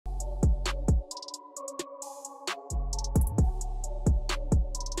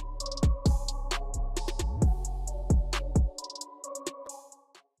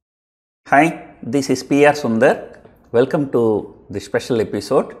Hi, this is PR Sundar. Welcome to the special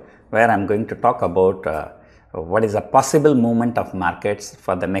episode where I am going to talk about what is a possible movement of markets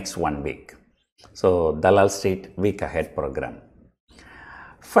for the next 1 week. So, Dalal Street Week Ahead program.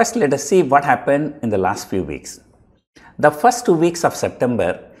 First, let us see what happened in the last few weeks. The first 2 weeks of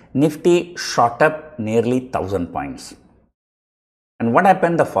September, Nifty shot up nearly 1000 points. And what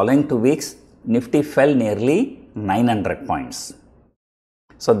happened the following 2 weeks? Nifty fell nearly 900 points.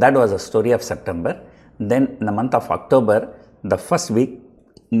 So that was the story of September. Then in the month of October, the first week,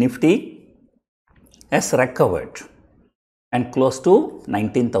 Nifty has recovered and close to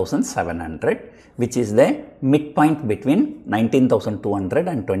 19,700, which is the midpoint between 19,200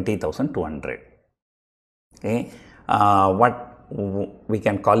 and 20,200. Okay, what we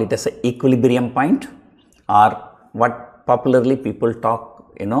can call it as an equilibrium point, or what popularly people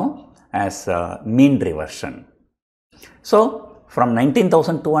talk, as mean reversion. So from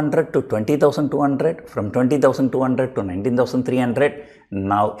 19,200 to 20,200, from 20,200 to 19,300,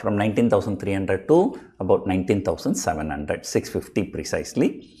 now from 19,300 to about 19,700, 650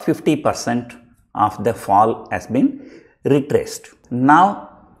 precisely. 50% of the fall has been retraced.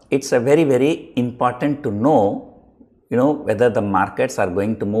 Now, it's a very, very important to know, whether the markets are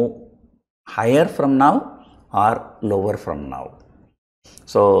going to move higher from now or lower from now.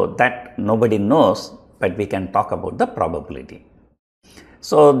 So that nobody knows, but we can talk about the probability.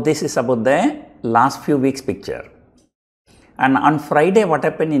 So this is about the last few weeks picture. And on Friday, what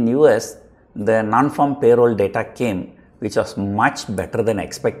happened in US, the non-farm payroll data came, which was much better than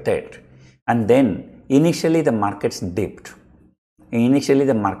expected. And then initially the markets dipped. Initially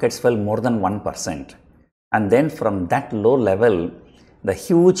the markets fell more than 1%. And then from that low level, the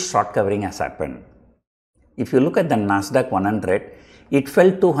huge short covering has happened. If you look at the Nasdaq 100, it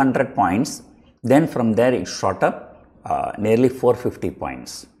fell 200 points. Then from there it shot up nearly 450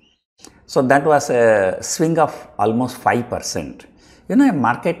 points. So that was a swing of almost 5%. A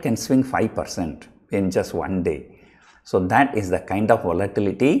market can swing 5% in just one day. So that is the kind of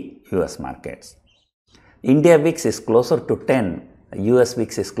volatility US markets. India VIX is closer to 10, US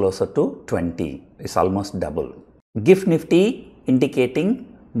VIX is closer to 20. It's almost double. GIFT Nifty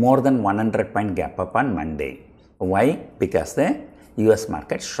indicating more than 100 point gap up on Monday. Why? Because the US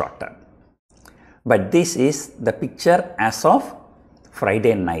market shot up. But this is the picture as of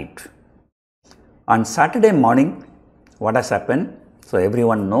Friday night. On Saturday morning, what has happened? So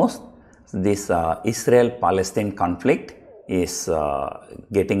everyone knows this Israel-Palestine conflict is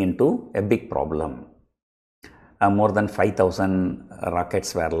getting into a big problem. More than 5,000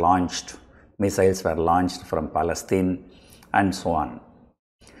 rockets were launched, missiles were launched from Palestine, and so on.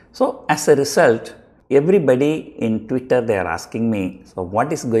 So as a result, everybody in Twitter, they are asking me, so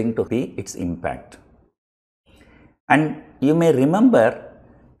what is going to be its impact? And you may remember,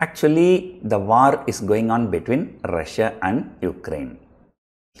 actually the war is going on between Russia and Ukraine.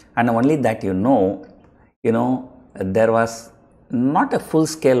 And only that there was not a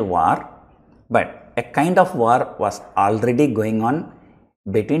full-scale war, but a kind of war was already going on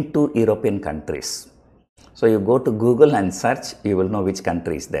between two European countries. So you go to Google and search, you will know which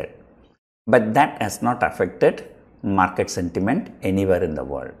country is there. But that has not affected market sentiment anywhere in the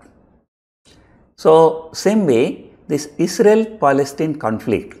world. So same way, this Israel-Palestine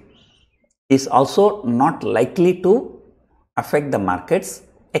conflict is also not likely to affect the markets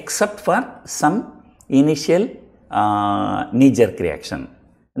except for some initial knee-jerk reaction,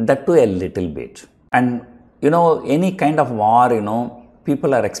 that too a little bit. And any kind of war,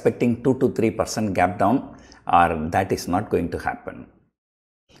 people are expecting 2 to 3% gap down, or that is not going to happen.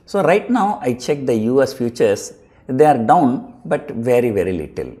 So right now I checked the US futures, they are down, but very, very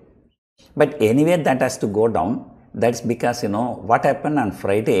little. But anyway, that has to go down. That's because, what happened on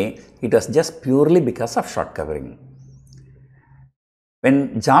Friday, it was just purely because of short covering.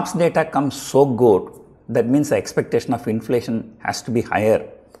 When jobs data comes so good, that means the expectation of inflation has to be higher.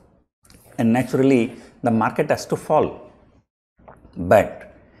 And naturally, the market has to fall.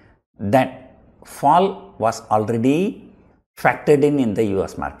 But that fall was already factored in the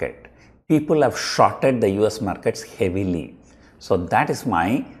US market. People have shorted the US markets heavily. So that is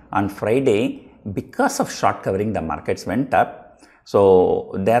why on Friday, because of short covering, the markets went up.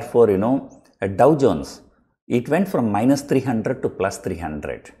 So therefore, Dow Jones, it went from minus 300 to plus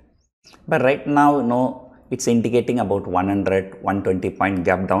 300. But right now, it's indicating about 100, 120 point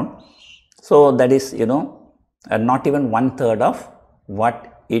gap down. So that is, not even 1/3 of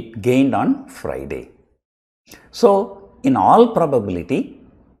what it gained on Friday. So in all probability,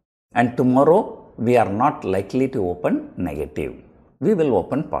 and tomorrow we are not likely to open negative. We will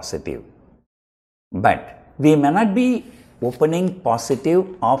open positive. But we may not be opening positive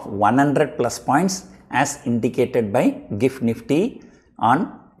of 100 plus points as indicated by GIFT Nifty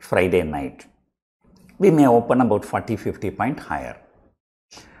on Friday night. We may open about 40-50 point higher.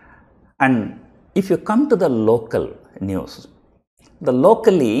 And if you come to the local news, the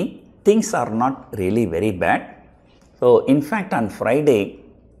locally things are not really very bad. So in fact on Friday,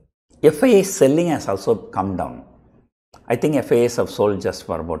 FII selling has also come down. I think FIIs have sold just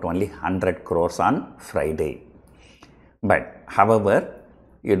for about only 100 crores on Friday. But however,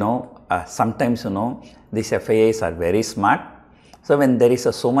 sometimes these FIIs are very smart. So when there is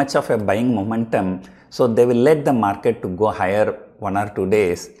so much of a buying momentum, so they will let the market to go higher 1 or 2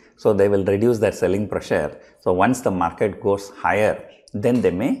 days. So they will reduce their selling pressure. So once the market goes higher, then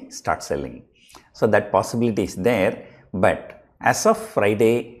they may start selling. So that possibility is there. But as of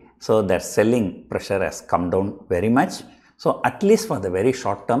Friday, so their selling pressure has come down very much. So at least for the very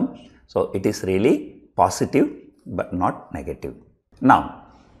short term, so it is really positive but not negative. Now,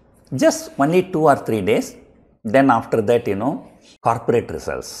 just only 2 or 3 days, then after that, corporate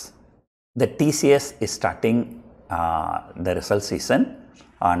results. The TCS is starting the result season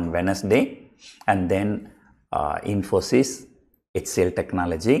on Wednesday, and then Infosys, HCL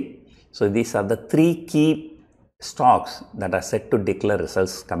Technology. So these are the 3 key stocks that are set to declare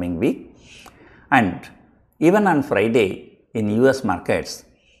results coming week. And even on Friday in US markets,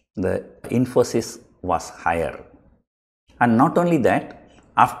 the Infosys was higher. And not only that,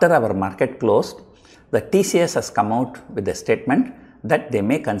 after our market closed, the TCS has come out with a statement that they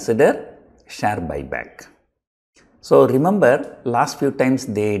may consider share buyback. So remember, last few times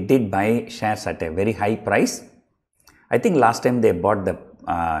they did buy shares at a very high price. I think last time they bought the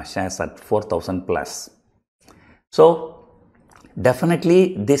shares at 4,000 plus. So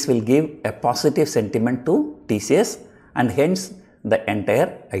definitely this will give a positive sentiment to TCS and hence the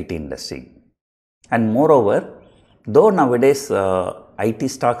entire IT industry. And moreover, though nowadays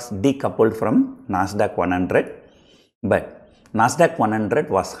IT stocks decoupled from Nasdaq 100, but Nasdaq 100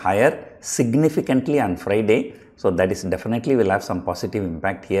 was higher significantly on Friday. So that is definitely will have some positive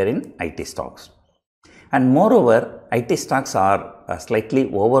impact here in IT stocks. And moreover, IT stocks are slightly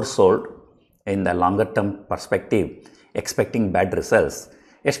oversold in the longer term perspective, expecting bad results,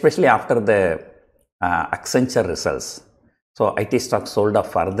 especially after the Accenture results. So IT stocks sold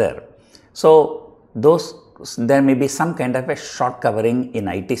off further. So there may be some kind of a short covering in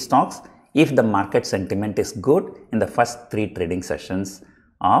IT stocks if the market sentiment is good in the first 3 trading sessions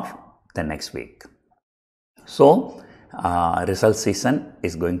of the next week. So result season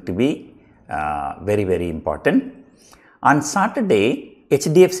is going to be very, very important. On Saturday,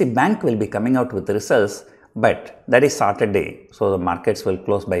 HDFC Bank will be coming out with results, but that is Saturday. So the markets will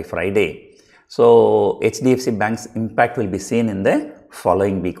close by Friday. So HDFC Bank's impact will be seen in the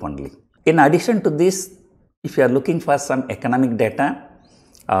following week only. In addition to this, if you are looking for some economic data,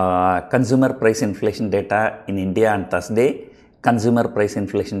 consumer price inflation data in India on Thursday, consumer price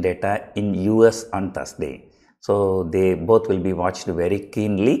inflation data in US on Thursday. So they both will be watched very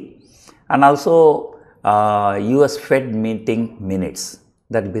keenly. And also US Fed meeting minutes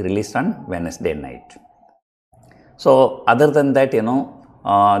that will be released on Wednesday night. So other than that, there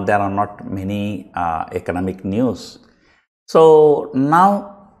are not many economic news. So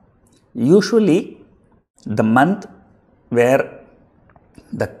now usually the month where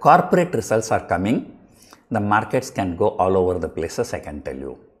the corporate results are coming, the markets can go all over the places, I can tell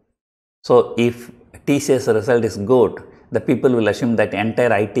you. So if TCS result is good, the people will assume that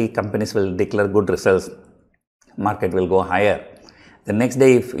entire IT companies will declare good results, market will go higher. The next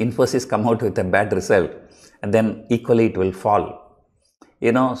day if Infosys come out with a bad result, and then equally it will fall.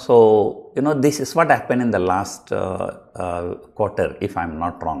 This is what happened in the last quarter, if I am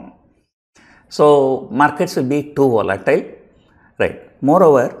not wrong. So markets will be too volatile, right?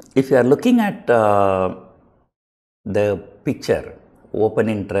 Moreover, if you are looking at the picture, open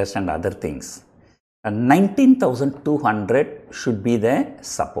interest and other things, 19,200 should be the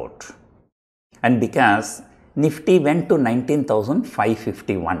support. And because Nifty went to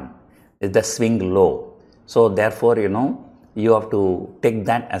 19,551 is the swing low. So therefore, you have to take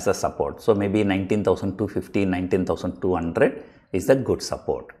that as a support. So maybe 19,250, 19,200 is the good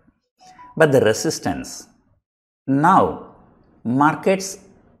support. But the resistance, now markets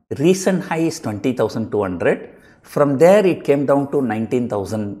recent high is 20,200. From there it came down to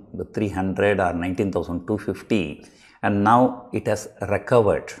 19,300 or 19,250, and now it has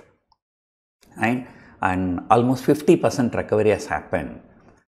recovered, right? And almost 50% recovery has happened.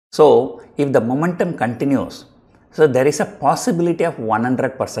 So if the momentum continues, so there is a possibility of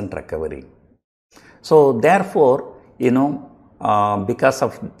 100% recovery. So therefore, because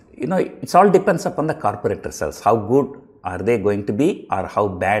of, it all depends upon the corporate results, how good are they going to be or how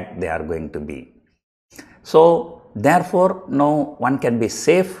bad they are going to be. So therefore, now one can be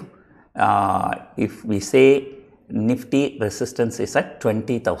safe if we say Nifty resistance is at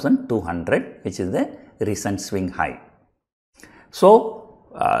 20,200, which is the recent swing high. So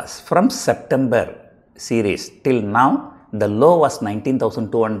from September series till now, the low was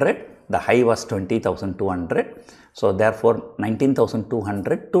 19,200, the high was 20,200. So therefore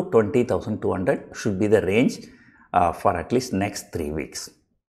 19,200 to 20,200 should be the range for at least next 3 weeks.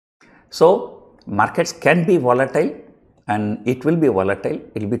 So markets can be volatile, and it will be volatile,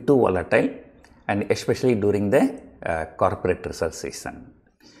 it will be too volatile, and especially during the corporate result season.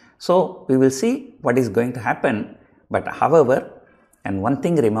 So we will see what is going to happen, but however, and one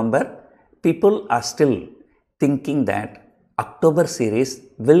thing remember, people are still thinking that October series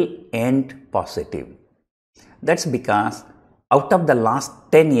will end positive. That's because out of the last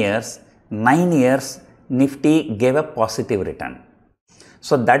 10 years, 9 years, Nifty gave a positive return.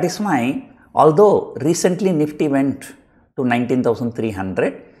 So that is why, although recently Nifty went to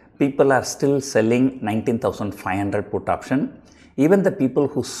 19,300, people are still selling 19,500 put option. Even the people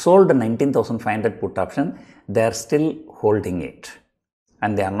who sold 19,500 put option, they are still holding it,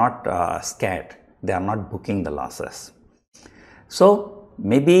 and they are not scared. They are not booking the losses. So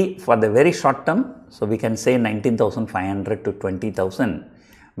maybe for the very short term, so we can say 19,500 to 20,000,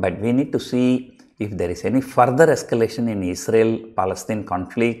 but we need to see if there is any further escalation in Israel-Palestine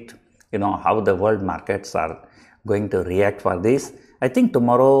conflict, how the world markets are going to react for this. I think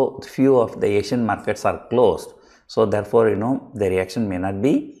tomorrow few of the Asian markets are closed, so therefore the reaction may not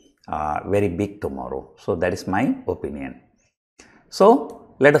be very big tomorrow. So that is my opinion.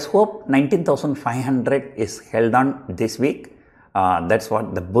 So let us hope 19,500 is held on this week. That's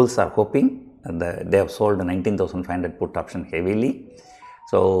what the bulls are hoping. They have sold 19,500 put option heavily.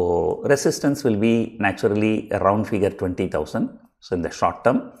 So resistance will be naturally a round figure 20,000. So in the short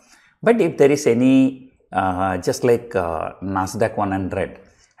term, but if there is any just like Nasdaq 100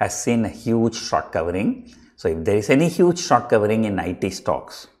 has seen a huge short covering. So if there is any huge short covering in IT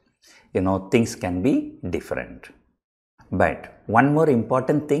stocks, things can be different. But one more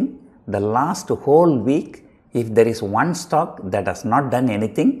important thing, the last whole week, if there is one stock that has not done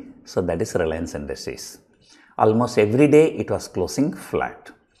anything, so that is Reliance Industries. Almost every day it was closing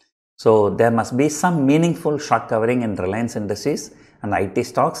flat. So there must be some meaningful short covering in Reliance Industries and IT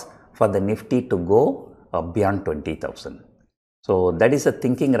stocks for the Nifty to go beyond 20,000. So that is the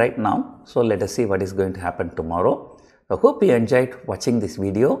thinking right now. So let us see what is going to happen tomorrow. I hope you enjoyed watching this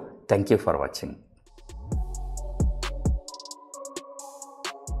video. Thank you for watching.